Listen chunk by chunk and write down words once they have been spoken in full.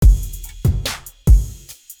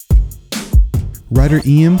Writer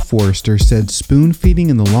E.M. Forster said spoon feeding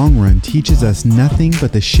in the long run teaches us nothing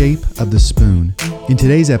but the shape of the spoon. In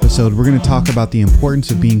today's episode, we're going to talk about the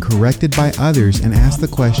importance of being corrected by others and ask the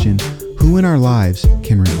question, who in our lives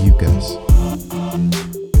can rebuke us?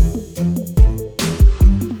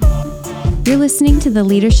 You're listening to the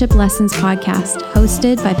Leadership Lessons Podcast,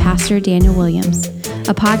 hosted by Pastor Daniel Williams,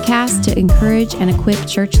 a podcast to encourage and equip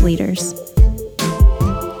church leaders.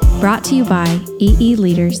 Brought to you by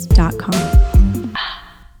eeleaders.com.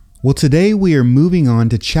 Well, today we are moving on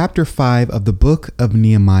to chapter 5 of the book of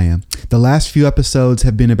Nehemiah. The last few episodes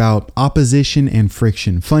have been about opposition and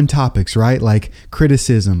friction. Fun topics, right? Like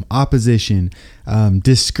criticism, opposition,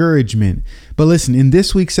 discouragement. But listen, in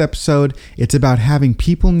this week's episode, it's about having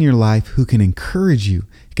people in your life who can encourage you,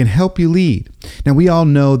 can help you lead. Now, we all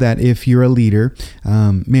know that if you're a leader,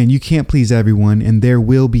 you can't please everyone and there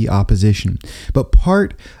will be opposition. But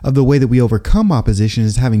part of the way that we overcome opposition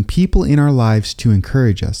is having people in our lives to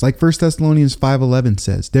encourage us. Like 1 Thessalonians 5:11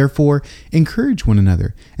 says, therefore, encourage one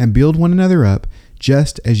another and build one another up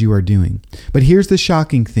just as you are doing. But here's the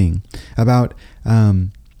shocking thing about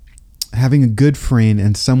having a good friend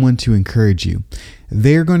and someone to encourage you.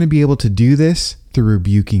 They're going to be able to do this through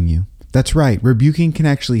rebuking you. That's right. Rebuking can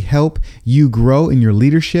actually help you grow in your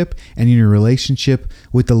leadership and in your relationship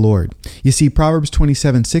with the Lord. You see, Proverbs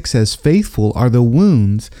 27:6 says, faithful are the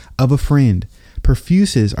wounds of a friend.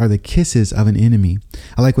 Profuse are the kisses of an enemy.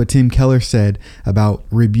 I like what Tim Keller said about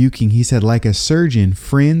rebuking. He said, like a surgeon,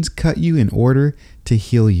 friends cut you in order to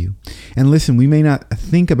heal you. And listen, we may not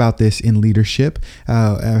think about this in leadership,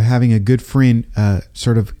 having a good friend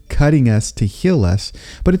sort of cutting us to heal us,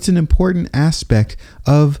 but it's an important aspect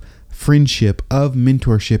of friendship, of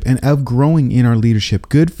mentorship, and of growing in our leadership.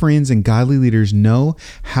 Good friends and godly leaders know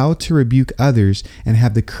how to rebuke others and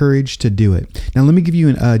have the courage to do it. Now, let me give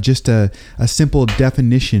you just a simple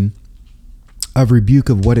definition of rebuke,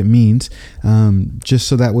 of what it means, just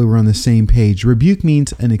so that way we're on the same page. Rebuke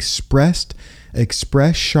means an express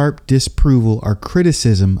sharp disapproval or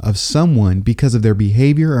criticism of someone because of their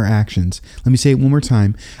behavior or actions. Let me say it one more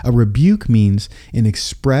time. A rebuke means an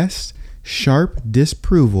express sharp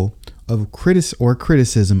disapproval of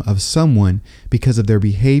criticism of someone because of their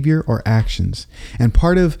behavior or actions. And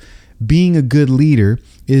part of being a good leader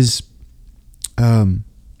is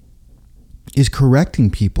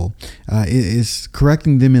correcting people, is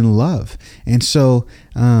correcting them in love. And so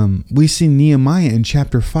we see Nehemiah in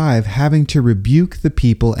chapter 5 having to rebuke the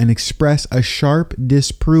people and express a sharp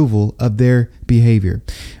disapproval of their behavior.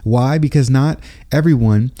 Why? Because not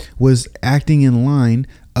everyone was acting in line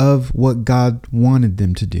of what God wanted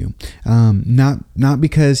them to do. Not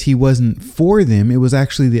because he wasn't for them, it was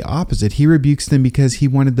actually the opposite. He rebukes them because he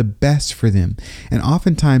wanted the best for them. And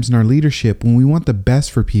oftentimes in our leadership, when we want the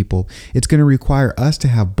best for people, it's going to require us to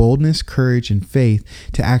have boldness, courage, and faith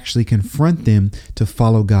to actually confront them to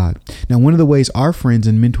follow God. Now, one of the ways our friends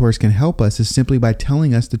and mentors can help us is simply by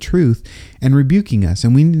telling us the truth and rebuking us.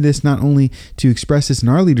 And we need this not only to express this in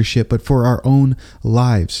our leadership, but for our own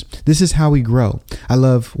lives. This is how we grow. I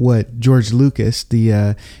love what George Lucas,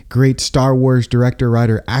 the great Star Wars director,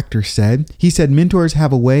 writer, actor, said. He said, mentors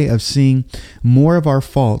have a way of seeing more of our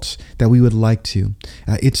faults that we would like to.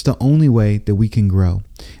 It's the only way that we can grow.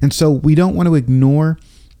 And so we don't want to ignore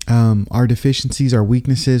our deficiencies, our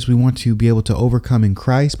weaknesses. We want to be able to overcome in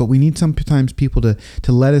Christ, but we need sometimes people to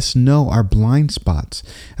let us know our blind spots.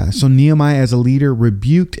 So Nehemiah, as a leader,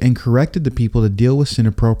 rebuked and corrected the people to deal with sin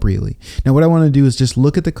appropriately. Now, what I want to do is just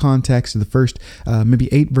look at the context of the first maybe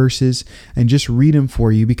 8 verses and just read them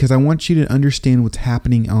for you, because I want you to understand what's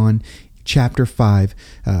happening on chapter 5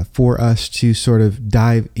 for us to sort of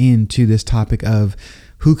dive into this topic of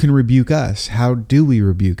who can rebuke us? How do we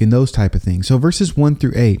rebuke? And those type of things. So verses 1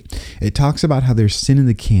 through 8, it talks about how there's sin in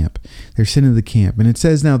the camp. There's sin in the camp. And it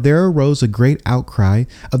says, now there arose a great outcry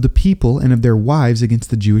of the people and of their wives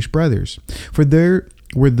against the Jewish brothers. For there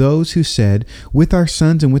were those who said, with our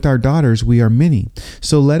sons and with our daughters we are many.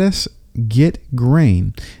 So let us get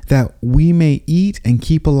grain that we may eat and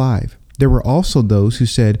keep alive. There were also those who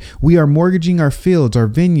said, we are mortgaging our fields, our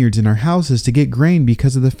vineyards, and our houses to get grain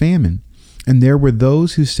because of the famine. And there were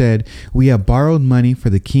those who said, we have borrowed money for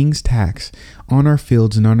the king's tax on our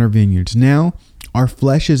fields and on our vineyards. Now our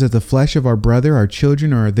flesh is as the flesh of our brother, our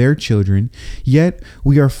children are their children. Yet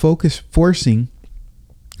we are forcing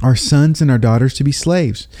our sons and our daughters to be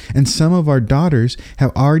slaves. And some of our daughters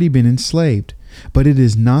have already been enslaved. But it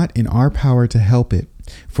is not in our power to help it,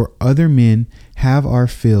 for other men have our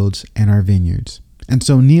fields and our vineyards. And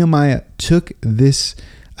so Nehemiah took this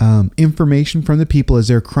information from the people as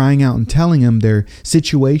they're crying out and telling them their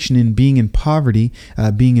situation in being in poverty,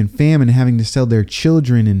 being in famine, having to sell their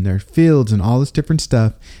children and their fields and all this different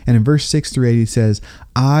stuff. And in verse 6 through 8, he says,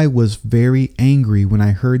 I was very angry when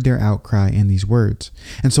I heard their outcry and these words.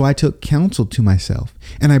 And so I took counsel to myself,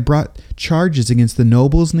 and I brought charges against the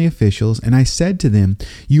nobles and the officials, and I said to them,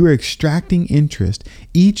 you are extracting interest,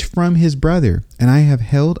 each from his brother, and I have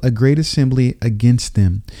held a great assembly against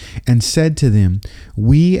them, and said to them,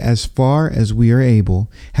 we, as far as we are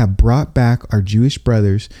able, have brought back our Jewish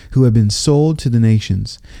brothers who have been sold to the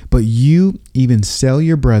nations. But you even sell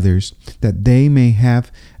your brothers, that they may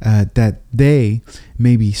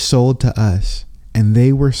be sold to us. And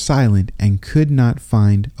they were silent and could not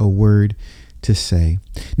find a word to say.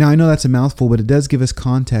 Now, I know that's a mouthful, but it does give us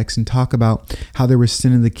context and talk about how there was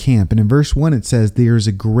sin in the camp. And in verse 1, it says, there's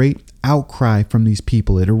a great outcry from these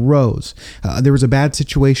people. It arose. There was a bad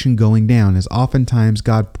situation going down, as oftentimes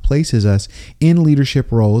God places us in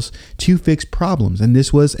leadership roles to fix problems. And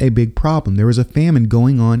this was a big problem. There was a famine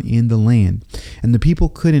going on in the land, and the people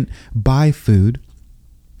couldn't buy food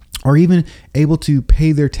or even able to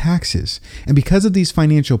pay their taxes. And because of these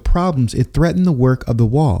financial problems, it threatened the work of the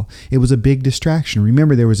wall. It was a big distraction.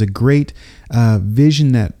 Remember, there was a great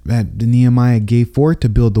vision that Nehemiah gave forth to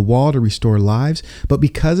build the wall, to restore lives. But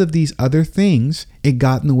because of these other things, it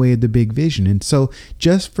got in the way of the big vision. And so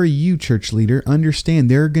just for you, church leader,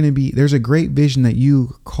 understand there's a great vision that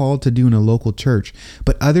you called to do in a local church,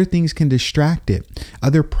 but other things can distract it.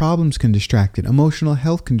 Other problems can distract it. Emotional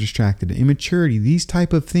health can distract it. Immaturity, these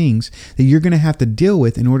type of things that you're going to have to deal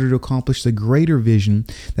with in order to accomplish the greater vision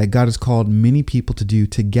that God has called many people to do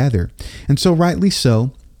together. And so rightly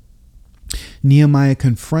so, Nehemiah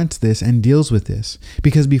confronts this and deals with this,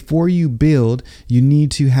 because before you build, you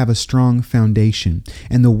need to have a strong foundation.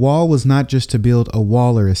 And the wall was not just to build a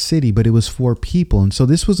wall or a city, but it was for people. And so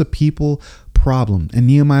this was a people problem, and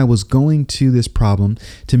Nehemiah was going to this problem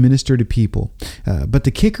to minister to people. But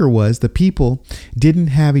the kicker was the people didn't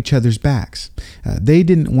have each other's backs. They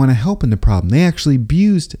didn't want to help in the problem. They actually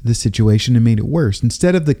abused the situation and made it worse.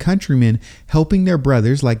 Instead of the countrymen helping their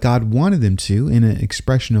brothers like God wanted them to in an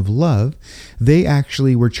expression of love, they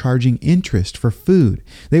actually were charging interest for food.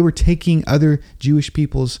 They were taking other Jewish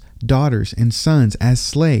people's daughters and sons as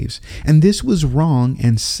slaves. And this was wrong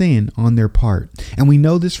and sin on their part. And we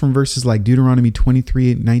know this from verses like Deuteronomy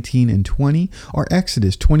 23:19 and 20, or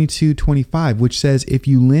Exodus 22:25, which says, if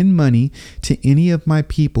you lend money to any of my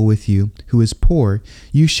people with you who is poor,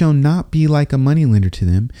 you shall not be like a moneylender to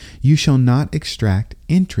them. You shall not extract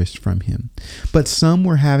interest from him. But some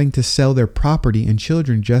were having to sell their property and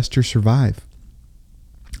children just to survive.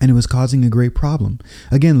 And it was causing a great problem.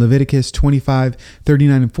 Again, Leviticus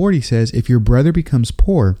 25:39 and 40 says, if your brother becomes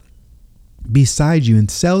poor beside you and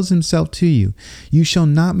sells himself to you, you shall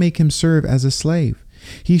not make him serve as a slave.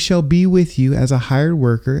 He shall be with you as a hired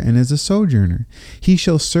worker and as a sojourner. He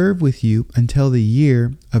shall serve with you until the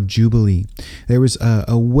year of Jubilee. There was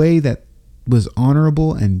a way that was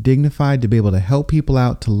honorable and dignified to be able to help people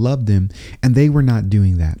out, to love them, and they were not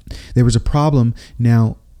doing that. There was a problem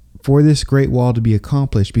now for this great wall to be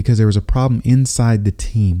accomplished, because there was a problem inside the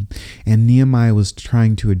team, and Nehemiah was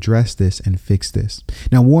trying to address this and fix this.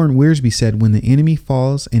 Now, Warren Wiersbe said, when the enemy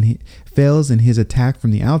fails in his attack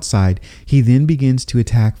from the outside, he then begins to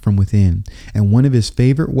attack from within. And one of his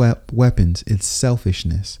favorite weapons is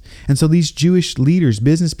selfishness. And so these Jewish leaders,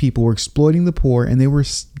 business people, were exploiting the poor, and they were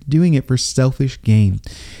doing it for selfish gain.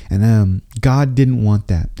 And God didn't want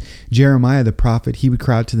that. Jeremiah the prophet, he would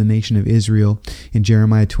cry out to the nation of Israel in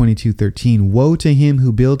Jeremiah 22:13, woe to him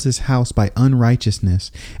who builds his house by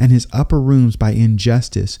unrighteousness and his upper rooms by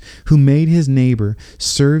injustice, who made his neighbor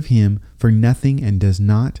serve him for nothing and does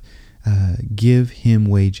not give him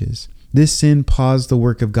wages. This sin paused the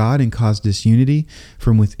work of God and caused disunity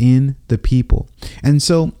from within the people. And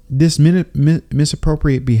so this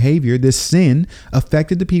misappropriate behavior, this sin,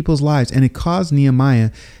 affected the people's lives, and it caused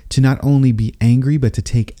Nehemiah to not only be angry, but to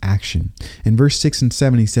take action. In verse 6 and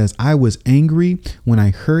 7, he says, I was angry when I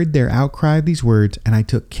heard their outcry of these words, and I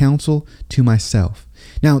took counsel to myself.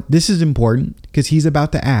 Now, this is important because he's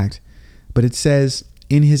about to act, but it says,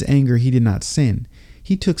 in his anger, he did not sin.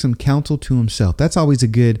 He took some counsel to himself. That's always a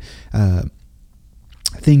good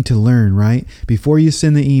thing to learn, right? Before you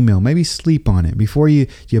send the email, maybe sleep on it. Before you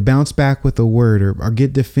bounce back with a word or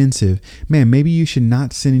get defensive, man, maybe you should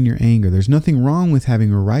not sin in your anger. There's nothing wrong with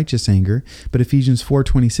having a righteous anger, but Ephesians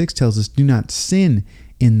 4:26 tells us, do not sin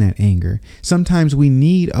in that anger. Sometimes we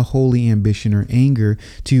need a holy ambition or anger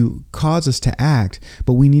to cause us to act,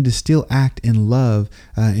 but we need to still act in love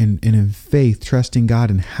and in faith, trusting God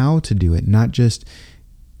in how to do it, not just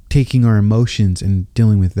taking our emotions and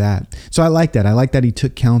dealing with that. So I like that. I like that he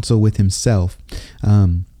took counsel with himself.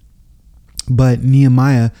 But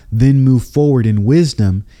Nehemiah then moved forward in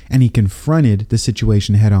wisdom, and he confronted the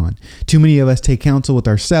situation head on. Too many of us take counsel with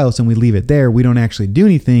ourselves and we leave it there. We don't actually do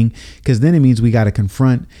anything, because then it means we got to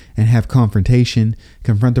confront and have confrontation,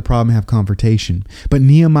 confront the problem, have confrontation. But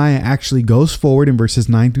Nehemiah actually goes forward in verses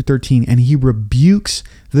 9 through 13, and he rebukes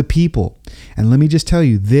the people. And let me just tell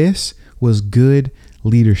you, this was good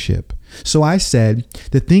leadership. So I said,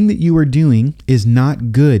 the thing that you are doing is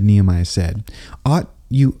not good, Nehemiah said. Ought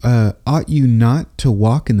you not to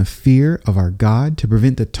walk in the fear of our God, to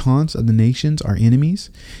prevent the taunts of the nations, our enemies?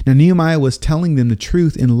 Now, Nehemiah was telling them the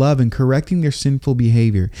truth in love and correcting their sinful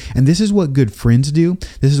behavior. And this is what good friends do.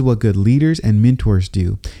 This is what good leaders and mentors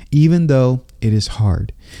do, even though it is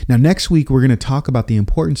hard. Now, next week, we're going to talk about the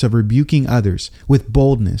importance of rebuking others with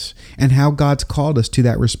boldness and how God's called us to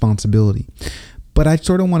that responsibility. But I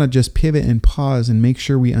sort of want to just pivot and pause and make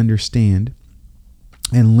sure we understand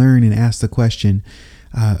and learn and ask the question,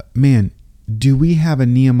 do we have a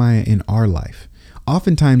Nehemiah in our life?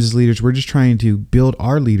 Oftentimes as leaders, we're just trying to build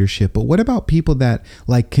our leadership, but what about people that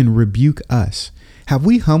can rebuke us? Have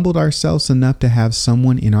we humbled ourselves enough to have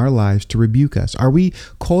someone in our lives to rebuke us? Are we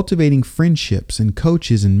cultivating friendships and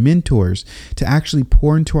coaches and mentors to actually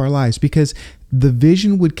pour into our lives? Because the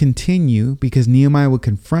vision would continue, because Nehemiah would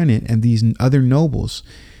confront it and these other nobles.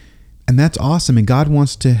 And that's awesome. And God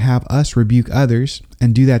wants to have us rebuke others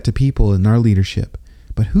and do that to people in our leadership.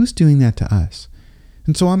 But who's doing that to us?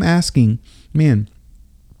 And so I'm asking,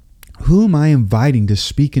 who am I inviting to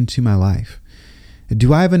speak into my life?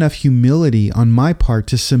 Do I have enough humility on my part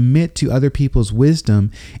to submit to other people's wisdom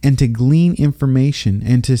and to glean information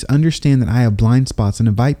and to understand that I have blind spots and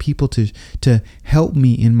invite people to help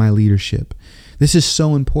me in my leadership? This is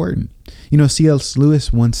so important. C.S.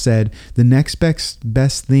 Lewis once said, the next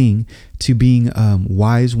best thing to being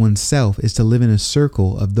wise oneself is to live in a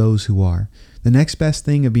circle of those who are. The next best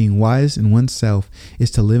thing of being wise in oneself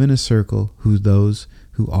is to live in a circle those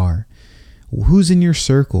who are. Who's in your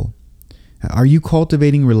circle? Are you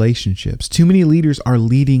cultivating relationships? Too many leaders are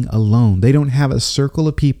leading alone. They don't have a circle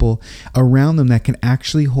of people around them that can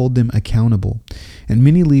actually hold them accountable. And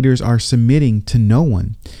many leaders are submitting to no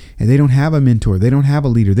one. And they don't have a mentor. They don't have a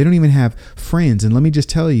leader. They don't even have friends. And let me just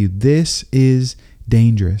tell you, this is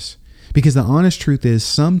dangerous. Because the honest truth is,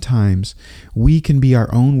 sometimes we can be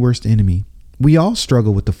our own worst enemy. We all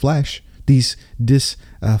struggle with the flesh, these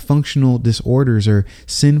dysfunctional disorders or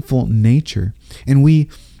sinful nature. And we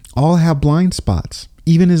all have blind spots,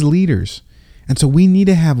 even as leaders. And so we need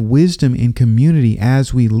to have wisdom in community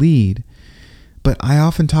as we lead. But I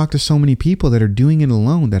often talk to so many people that are doing it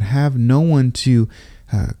alone, that have no one to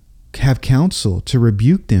have counsel, to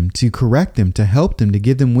rebuke them, to correct them, to help them, to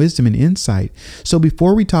give them wisdom and insight. So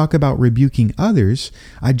before we talk about rebuking others,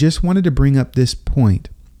 I just wanted to bring up this point.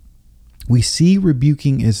 We see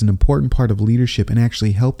rebuking as an important part of leadership and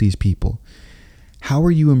actually help these people. How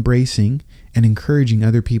are you embracing and encouraging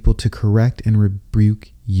other people to correct and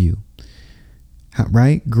rebuke you?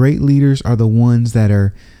 Right? Great leaders are the ones that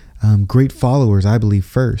are great followers, I believe,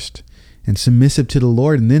 first, and submissive to the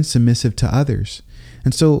Lord, and then submissive to others.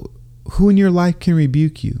 And so who in your life can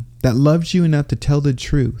rebuke you, that loves you enough to tell the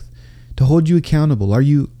truth, to hold you accountable? Are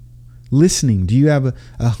you listening? Do you have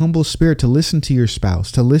a humble spirit to listen to your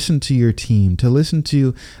spouse, to listen to your team, to listen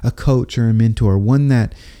to a coach or a mentor, one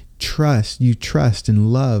that you trust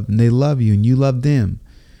and love, and they love you and you love them?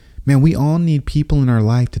 Man, we all need people in our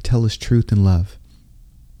life to tell us truth and love.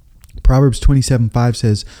 Proverbs 27:5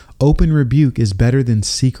 says, open rebuke is better than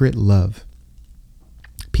secret love.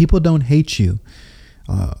 People don't hate you.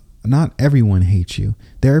 Not everyone hates you.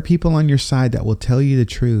 There are people on your side that will tell you the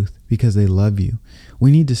truth because they love you.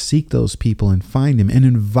 We need to seek those people and find them and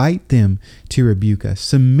invite them to rebuke us,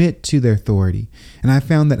 submit to their authority. And I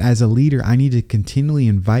found that as a leader, I need to continually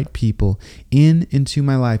invite people into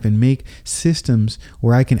my life and make systems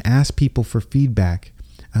where I can ask people for feedback,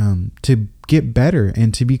 to get better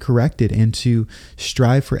and to be corrected and to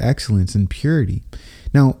strive for excellence and purity.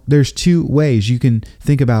 Now, there's two ways you can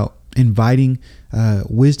think about inviting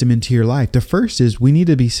wisdom into your life. The first is we need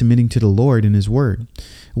to be submitting to the Lord and His Word.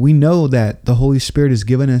 We know that the Holy Spirit has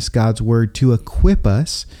given us God's Word to equip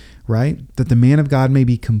us, right? That the man of God may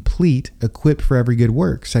be complete, equipped for every good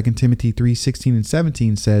work. 2 Timothy 3:16 and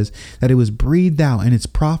 17 says that it was breathed out and it's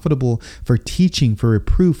profitable for teaching, for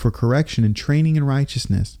reproof, for correction, and training in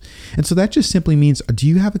righteousness. And so that just simply means, do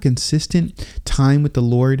you have a consistent time with the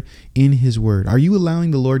Lord in His Word? Are you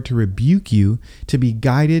allowing the Lord to rebuke you, to be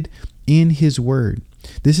guided in his word.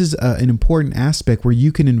 This is an important aspect where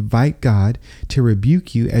you can invite God to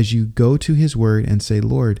rebuke you as you go to his word and say,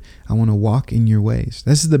 Lord, I want to walk in your ways.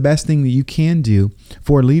 This is the best thing that you can do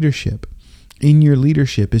for leadership. In your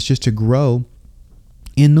leadership is just to grow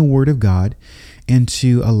in the word of God and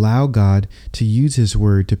to allow God to use his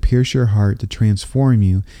word to pierce your heart, to transform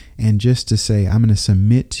you, and just to say, I'm going to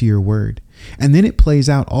submit to your word. And then it plays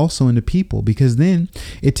out also into people, because then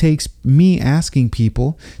it takes me asking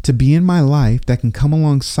people to be in my life that can come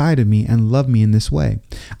alongside of me and love me in this way.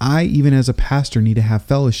 I, even as a pastor, need to have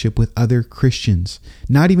fellowship with other Christians,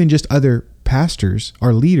 not even just other pastors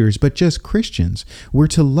or leaders, but just Christians. We're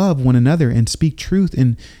to love one another and speak truth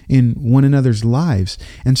in one another's lives.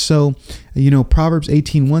 And so, Proverbs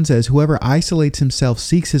 18:1 says, whoever isolates himself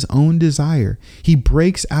seeks his own desire. He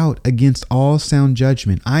breaks out against all sound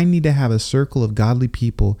judgment. I need to have a circle of godly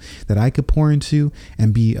people that I could pour into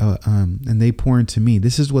and and they pour into me.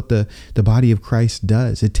 This is what the body of Christ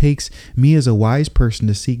does. It takes me as a wise person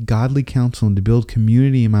to seek godly counsel and to build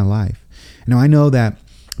community in my life. Now, I know that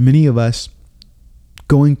many of us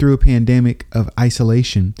going through a pandemic of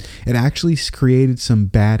isolation, it actually created some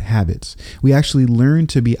bad habits. We actually learned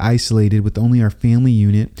to be isolated with only our family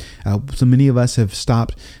unit. So many of us have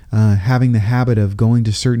stopped having the habit of going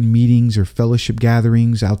to certain meetings or fellowship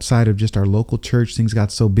gatherings outside of just our local church. Things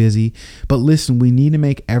got so busy. But listen, we need to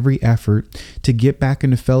make every effort to get back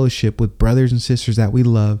into fellowship with brothers and sisters that we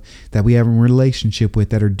love, that we have a relationship with,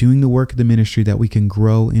 that are doing the work of the ministry, that we can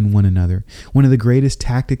grow in one another. One of the greatest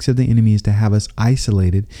tactics of the enemy is to have us isolated,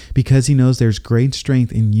 because he knows there's great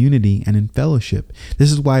strength in unity and in fellowship.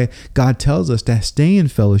 This is why God tells us to stay in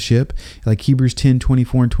fellowship, like Hebrews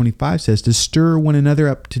 10:24 and 25 says, to stir one another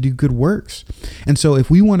up to do good works. And so if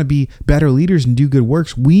we want to be better leaders and do good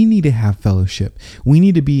works, we need to have fellowship. We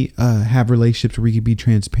need to be have relationships where we could be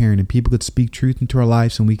transparent and people could speak truth into our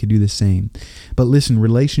lives, and we could do the same. But listen,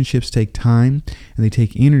 relationships take time and they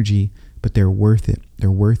take energy, but they're worth it. They're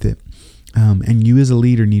worth it. And you as a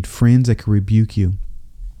leader need friends that can rebuke you.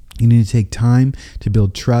 You need to take time to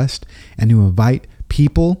build trust and to invite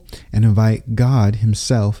people and invite God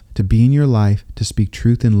himself to be in your life, to speak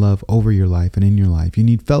truth and love over your life and in your life. You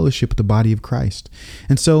need fellowship with the body of Christ.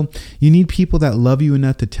 And so you need people that love you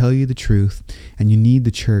enough to tell you the truth, and you need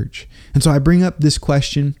the church. And so I bring up this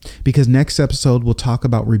question because next episode we'll talk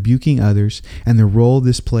about rebuking others and the role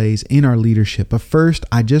this plays in our leadership. But first,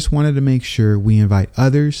 I just wanted to make sure we invite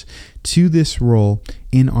others to this role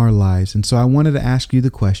in our lives. And so I wanted to ask you the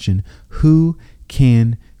question, who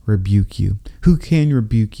can rebuke you? Who can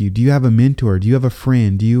rebuke you? Do you have a mentor? Do you have a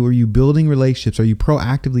friend? Are you building relationships? Are you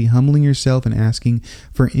proactively humbling yourself and asking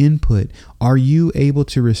for input? Are you able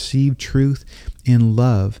to receive truth in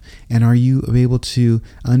love? And are you able to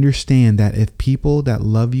understand that if people that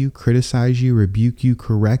love you, criticize you, rebuke you,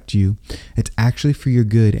 correct you, it's actually for your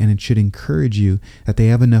good, and it should encourage you that they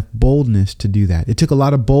have enough boldness to do that. It took a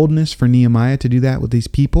lot of boldness for Nehemiah to do that with these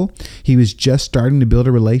people. He was just starting to build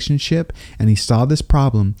a relationship, and he saw this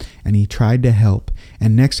problem and he tried to help.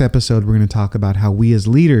 And next episode, we're going to talk about how we as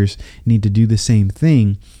leaders need to do the same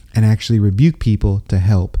thing and actually rebuke people to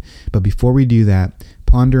help. But before we do that,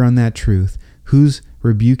 ponder on that truth. Who's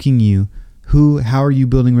rebuking you? How are you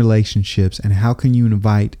building relationships? And how can you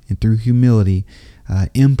invite, and through humility,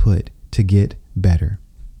 input to get better?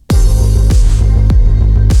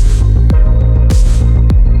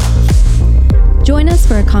 Join us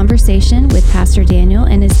for a conversation with Pastor Daniel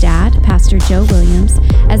and his dad, Pastor Joe Williams,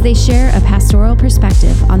 as they share a pastoral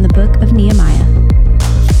perspective on the book of Nehemiah.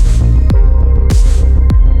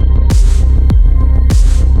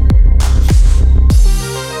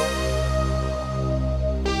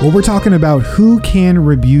 Well, we're talking about who can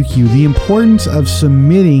rebuke you, the importance of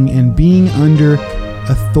submitting and being under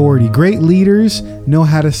authority. Great leaders know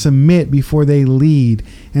how to submit before they lead.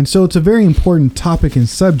 And so it's a very important topic and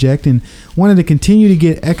subject, and wanted to continue to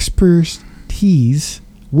get expertise,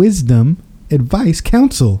 wisdom, advice,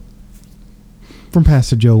 counsel from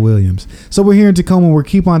Pastor Joe Williams. So we're here in Tacoma. We're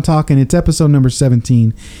Keep On Talking. It's episode number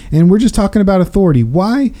 17, and we're just talking about authority.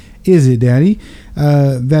 Why is it, Daddy,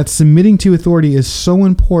 that submitting to authority is so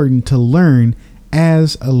important to learn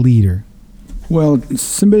as a leader? Well,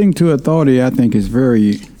 submitting to authority, I think, is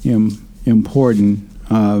very important.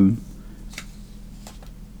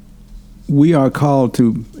 We are called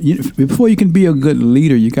to, before you can be a good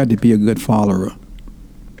leader, you got to be a good follower.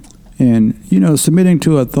 And, submitting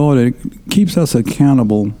to authority keeps us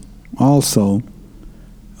accountable also.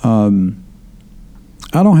 I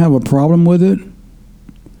don't have a problem with it.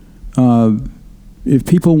 If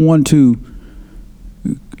people want to,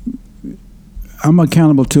 I'm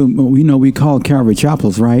accountable to, we call Calvary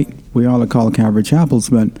Chapels, right? We all are called Calvary Chapels,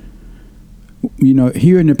 but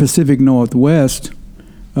here in the Pacific Northwest,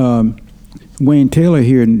 Wayne Taylor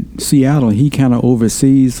here in Seattle, he kind of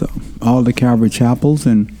oversees all the Calvary chapels,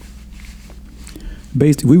 and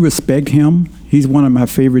basically we respect him. He's one of my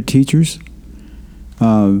favorite teachers.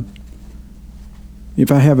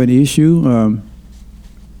 If I have an issue,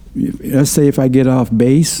 let's say if I get off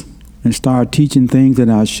base and start teaching things that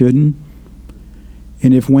I shouldn't,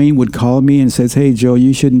 and if Wayne would call me and says, "Hey, Joe,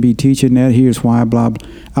 you shouldn't be teaching that, here's why, blah, blah,"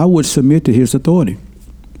 I would submit to his authority.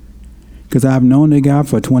 Because I've known the guy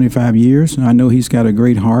for 25 years. I know he's got a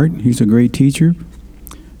great heart. He's a great teacher.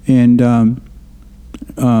 And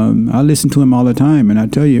I listen to him all the time. And I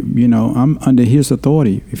tell you, I'm under his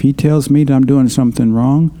authority. If he tells me that I'm doing something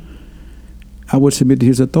wrong, I would submit to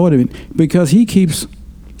his authority. Because he keeps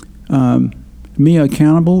me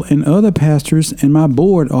accountable, and other pastors and my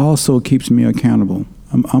board also keeps me accountable.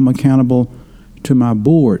 I'm accountable to my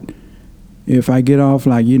board. If I get off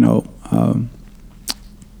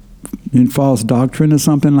in false doctrine or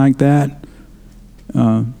something like that,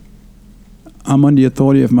 I'm under the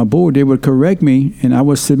authority of my board. They would correct me, and I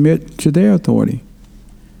would submit to their authority.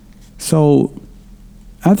 So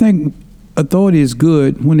I think authority is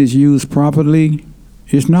good when it's used properly.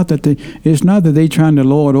 It's not that they're trying to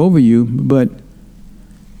lord over you, but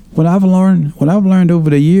what I've learned over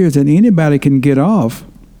the years, that anybody can get off,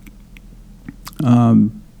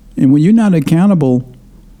 and when you're not accountable,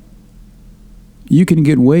 you can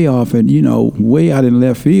get way off and, way out in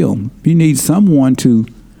left field. You need someone to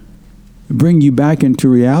bring you back into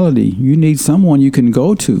reality. You need someone you can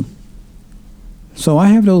go to. So I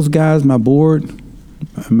have those guys, my board,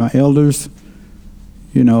 my elders.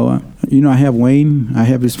 I have Wayne. I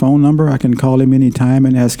have his phone number. I can call him anytime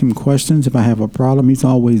and ask him questions. If I have a problem, he's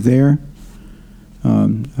always there.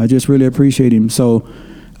 I just really appreciate him. So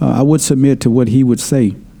I would submit to what he would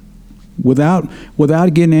say without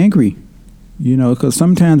getting angry. Because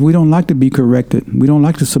sometimes we don't like to be corrected. We don't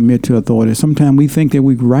like to submit to authority. Sometimes we think that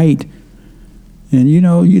we're right. And,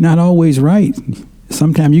 you're not always right.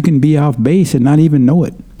 Sometimes you can be off base and not even know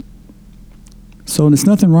it. So there's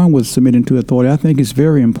nothing wrong with submitting to authority. I think it's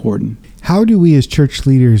very important. How do we as church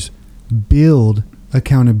leaders build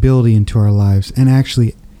accountability into our lives and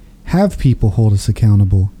actually have people hold us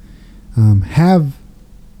accountable? Have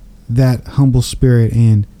that humble spirit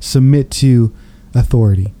and submit to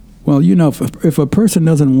authority? Well, if a person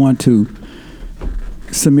doesn't want to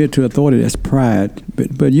submit to authority, that's pride.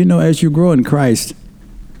 But as you grow in Christ,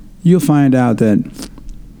 you'll find out that,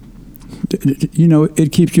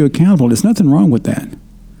 it keeps you accountable. There's nothing wrong with that.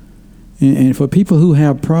 And for people who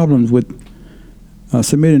have problems with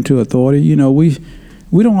submitting to authority, we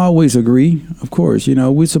don't always agree, of course.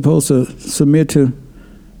 We're supposed to submit to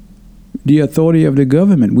the authority of the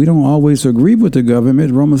government. We don't always agree with the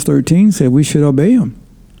government. Romans 13 said we should obey them.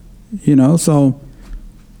 So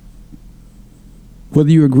whether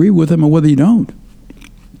you agree with them or whether you don't.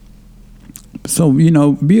 So,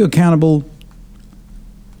 be accountable.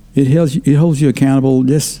 It holds you accountable.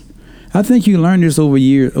 I think you learn this over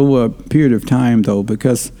a period of time, though,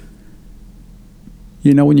 because,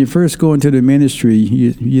 when you first go into the ministry,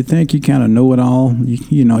 you think you kind of know it all.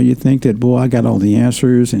 You think that, boy, I got all the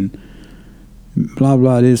answers and blah,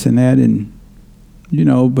 blah, this and that. And,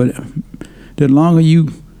 but the longer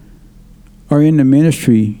you are in the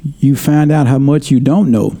ministry, you find out how much you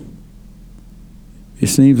don't know. It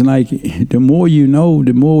seems like the more you know,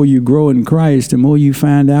 the more you grow in Christ, the more you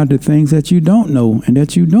find out the things that you don't know and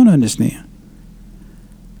that you don't understand.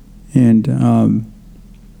 And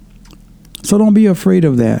so don't be afraid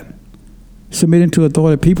of that. Submitting to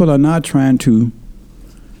authority.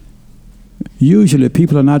 Usually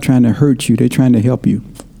people are not trying to hurt you. They're trying to help you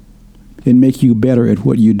and make you better at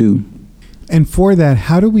what you do. And for that,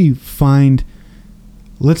 how do we find,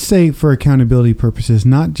 let's say for accountability purposes,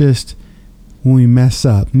 not just when we mess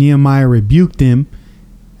up, Nehemiah rebuked them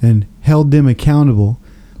and held them accountable,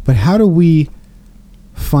 but how do we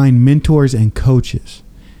find mentors and coaches?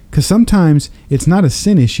 Because sometimes it's not a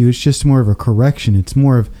sin issue, it's just more of a correction. It's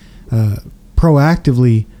more of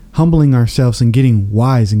proactively humbling ourselves and getting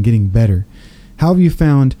wise and getting better. How have you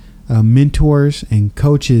found mentors and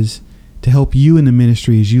coaches to help you in the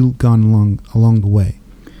ministry as you've gone along the way?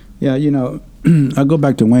 Yeah, I go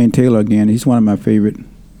back to Wayne Taylor again. He's one of my favorite,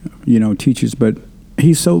 teachers, but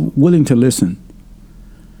he's so willing to listen.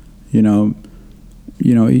 He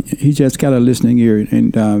just got a listening ear,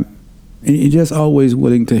 and he's just always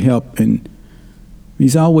willing to help, and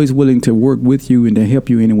he's always willing to work with you and to help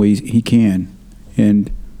you any way he can.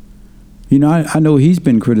 And I know he's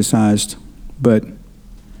been criticized, but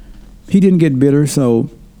he didn't get bitter,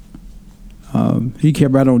 so he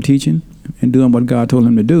kept right on teaching and doing what God told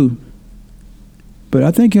him to do. But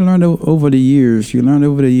I think you learn over the years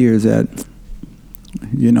that,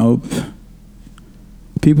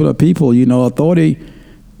 people are people.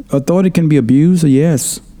 Authority can be abused,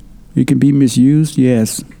 yes. It can be misused,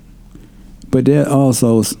 yes. But there are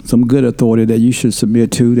also some good authority that you should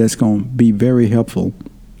submit to that's going to be very helpful.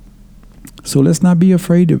 So let's not be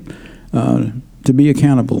afraid to be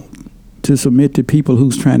accountable, to submit to people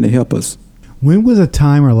who's trying to help us. When was a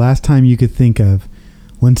time or last time you could think of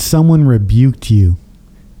when someone rebuked you,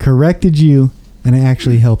 corrected you, and it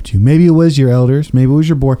actually helped you? Maybe it was your elders. Maybe it was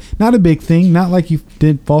your board. Not a big thing. Not like you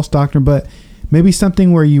did false doctrine, but maybe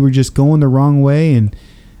something where you were just going the wrong way and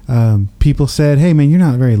people said, hey, man, you're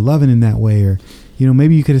not very loving in that way. Or,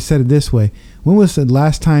 maybe you could have said it this way. When was the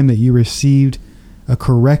last time that you received a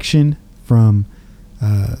correction from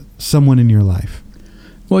someone in your life?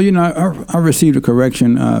 Well, I received a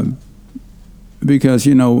correction because,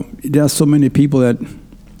 there's so many people that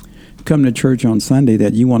come to church on Sunday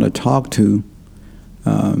that you want to talk to.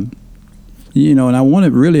 And I want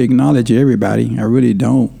to really acknowledge everybody. I really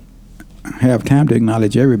don't have time to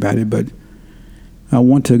acknowledge everybody, but I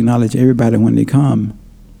want to acknowledge everybody when they come.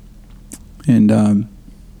 And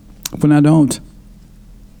when I don't,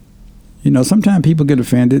 sometimes people get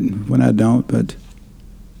offended when I don't, but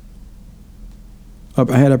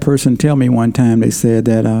I had a person tell me one time, they said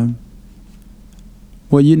that,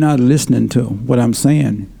 well, you're not listening to what I'm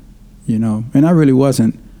saying, and I really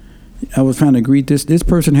wasn't. I was trying to greet this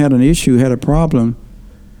person had an issue, had a problem,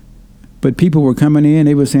 but people were coming in,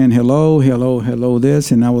 they were saying hello, hello, hello,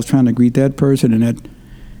 this, and I was trying to greet that person,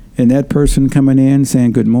 and that person coming in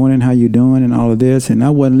saying good morning, how you doing, and all of this, and I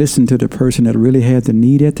wasn't listening to the person that really had the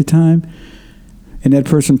need at the time. And that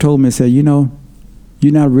person told me, said, you're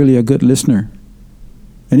not really a good listener.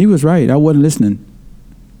 And he was right. I wasn't listening,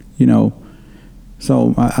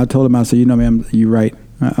 So I told him, I said, ma'am, you're right.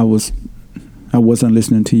 I wasn't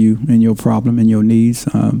listening to you and your problem and your needs.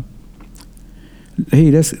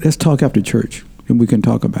 Hey, let's talk after church, and we can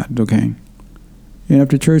talk about it, okay? And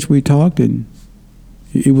after church, we talked, and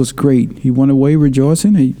it was great. He went away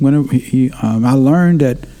rejoicing. I learned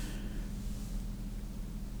that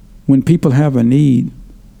when people have a need,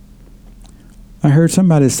 I heard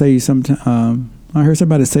somebody say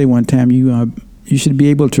one time, you should be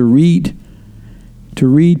able to read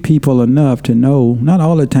people enough to know, not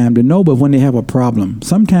all the time to know, but when they have a problem.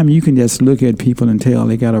 Sometimes you can just look at people and tell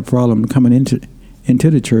they got a problem coming into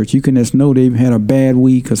the church. You can just know they've had a bad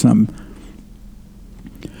week or something.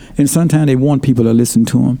 And sometimes they want people to listen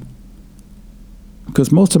to them.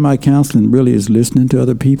 Because most of my counseling really is listening to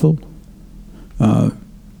other people.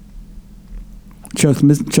 Chuck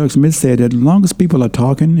Smith said that as long as people are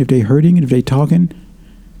talking, if they're hurting, if they're talking,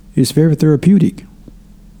 it's very therapeutic.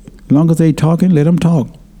 As long as they're talking, let them talk.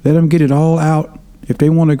 Let them get it all out. If they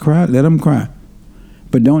want to cry, let them cry.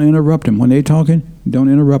 But don't interrupt them. When they're talking, don't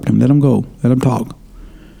interrupt them. Let them go. Let them talk.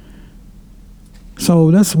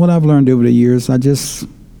 So that's what I've learned over the years.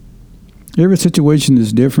 Every situation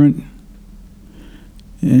is different.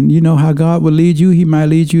 And you know how God will lead you, he might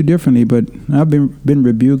lead you differently. But I've been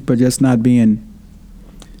rebuked by just not being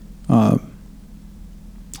a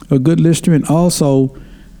good listener. And also,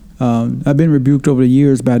 I've been rebuked over the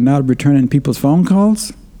years by not returning people's phone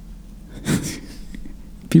calls.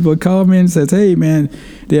 People call me and says, hey, man,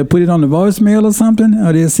 they'll put it on the voicemail or something,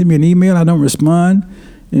 or they'll send me an email, I don't respond,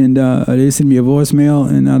 and they send me a voicemail,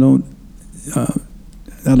 and I don't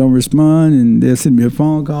respond, and they'll send me a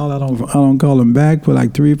phone call, I don't call them back for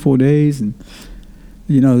like 3 or 4 days, and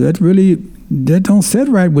that don't sit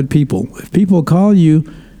right with people. If people call you,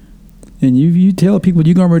 and you tell people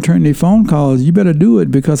you're going to return their phone calls, you better do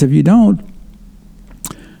it, because if you don't,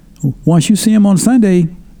 once you see them on Sunday,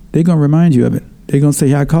 they're going to remind you of it. They're going to say,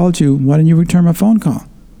 hey, I called you. Why didn't you return my phone call?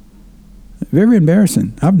 Very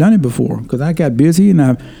embarrassing. I've done it before because I got busy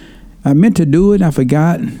and I meant to do it. I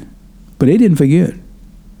forgot, but they didn't forget.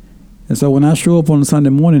 And so when I show up on Sunday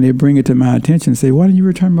morning, they bring it to my attention and say, why didn't you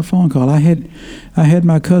return my phone call? I had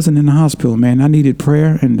my cousin in the hospital, man. I needed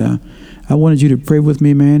prayer, and I wanted you to pray with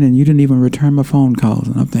me, man, and you didn't even return my phone calls.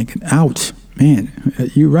 And I'm thinking, ouch, man,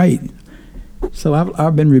 you're right. So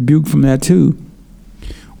I've been rebuked from that too.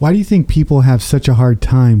 Why do you think people have such a hard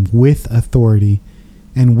time with authority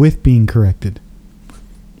and with being corrected?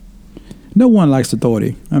 No one likes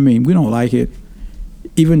authority. I mean, we don't like it.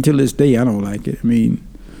 Even till this day, I don't like it. I mean,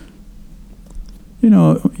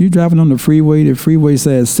 you're driving on the freeway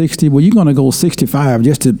says 60. Well, you're going to go 65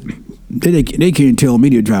 just to, they can't tell me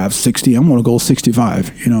to drive 60. I'm going to go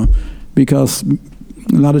 65, because a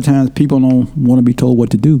lot of times people don't want to be told what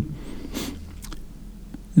to do.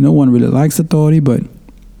 No one really likes authority, but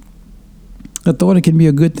authority can be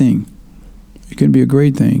a good thing. It can be a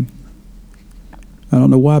great thing. I don't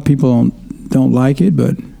know why people don't like it,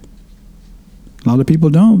 but a lot of people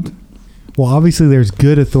don't. Well, obviously there's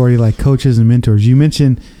good authority like coaches and mentors. You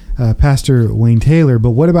mentioned Pastor Wayne Taylor,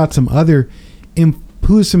 but what about some other,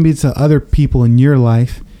 who are some other people in your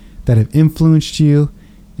life that have influenced you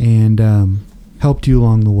and helped you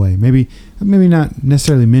along the way? Maybe not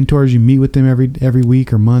necessarily mentors, you meet with them every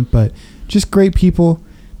week or month, but just great people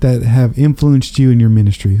that have influenced you in your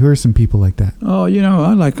ministry. Who are some people like that? Oh,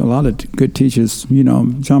 I like a lot of good teachers.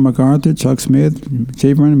 John MacArthur, Chuck Smith,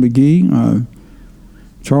 J. Vernon McGee,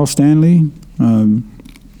 Charles Stanley,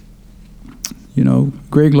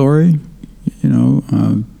 Greg Laurie,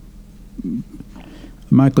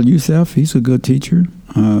 Michael Youssef, he's a good teacher.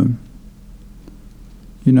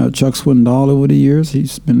 Chuck Swindoll over the years,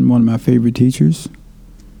 he's been one of my favorite teachers.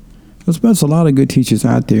 There's a lot of good teachers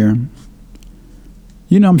out there.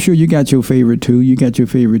 I'm sure you got your favorite too. You got your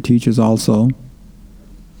favorite teachers also.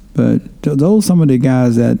 But those some of the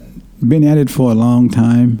guys that been at it for a long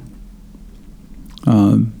time.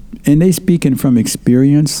 And they speaking from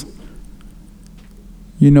experience.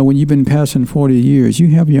 When you've been pastoring 40 years, you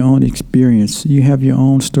have your own experience. You have your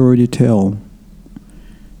own story to tell.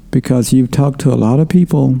 Because you've talked to a lot of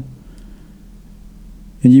people,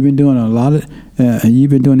 and you've been doing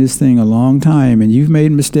you've been doing this thing a long time, and you've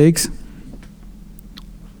made mistakes,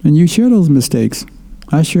 and you share those mistakes.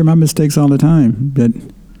 I share my mistakes all the time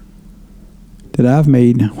that I've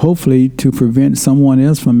made, hopefully to prevent someone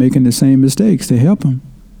else from making the same mistakes, to help them.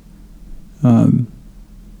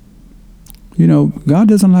 God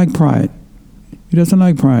doesn't like pride. He doesn't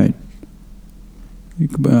like pride.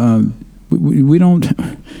 We don't,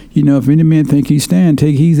 if any man think he stand,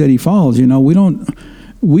 take heed that he falls.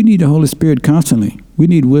 We need the Holy Spirit constantly. We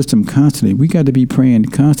need wisdom constantly. We got to be praying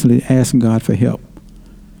constantly, asking God for help.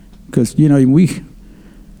 Because, we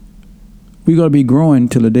got to be growing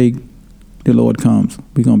till the day the Lord comes.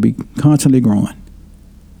 We're going to be constantly growing.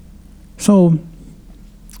 So,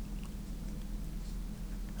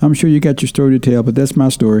 I'm sure you got your story to tell, but that's my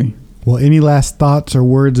story. Well, any last thoughts or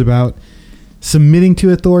words about submitting to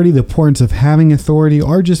authority, the importance of having authority,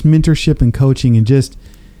 or just mentorship and coaching, and just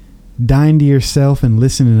dying to yourself and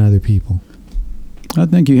listening to other people? I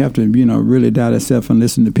think you have to, really die to self and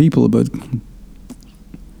listen to people, but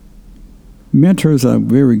mentors are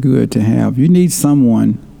very good to have. You need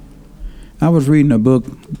someone. I was reading a book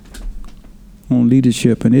on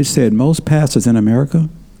leadership, and it said most pastors in America,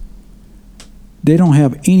 they don't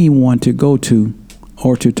have anyone to go to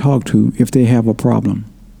or to talk to if they have a problem.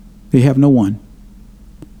 They have no one.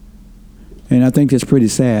 And I think that's pretty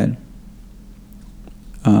sad.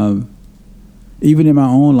 Even in my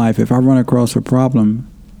own life, if I run across a problem,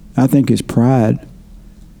 I think it's pride.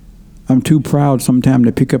 I'm too proud sometimes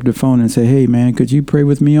to pick up the phone and say, hey, man, could you pray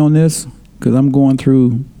with me on this? Because I'm going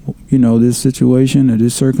through, this situation or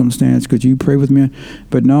this circumstance. Could you pray with me?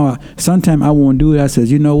 But no, sometimes I won't do it. I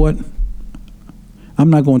says, you know what? I'm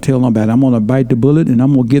not going to tell nobody. I'm going to bite the bullet, and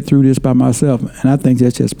I'm going to get through this by myself. And I think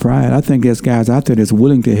that's just pride. I think there's guys out there that's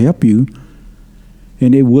willing to help you,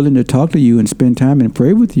 and they're willing to talk to you and spend time and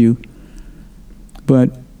pray with you.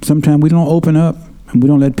 But sometimes we don't open up, and we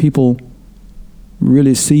don't let people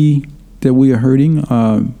really see that we are hurting,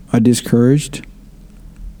 are discouraged.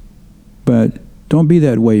 But don't be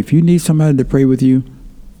that way. If you need somebody to pray with you,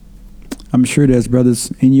 I'm sure there's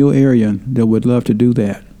brothers in your area that would love to do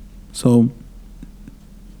that. So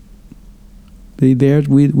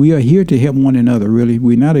we are here to help one another, really.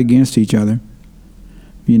 We're not against each other.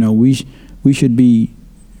 We should be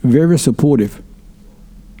very supportive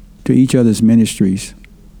to each other's ministries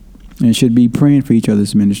and should be praying for each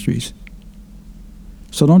other's ministries.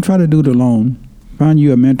 So don't try to do it alone. Find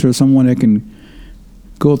you a mentor, someone that can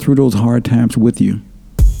go through those hard times with you.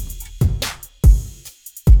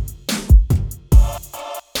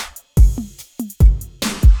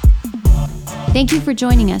 Thank you for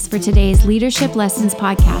joining us for today's Leadership Lessons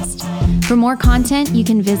podcast. For more content, you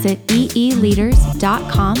can visit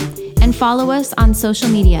eeleaders.com and follow us on social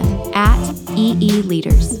media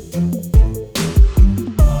 @eeleaders.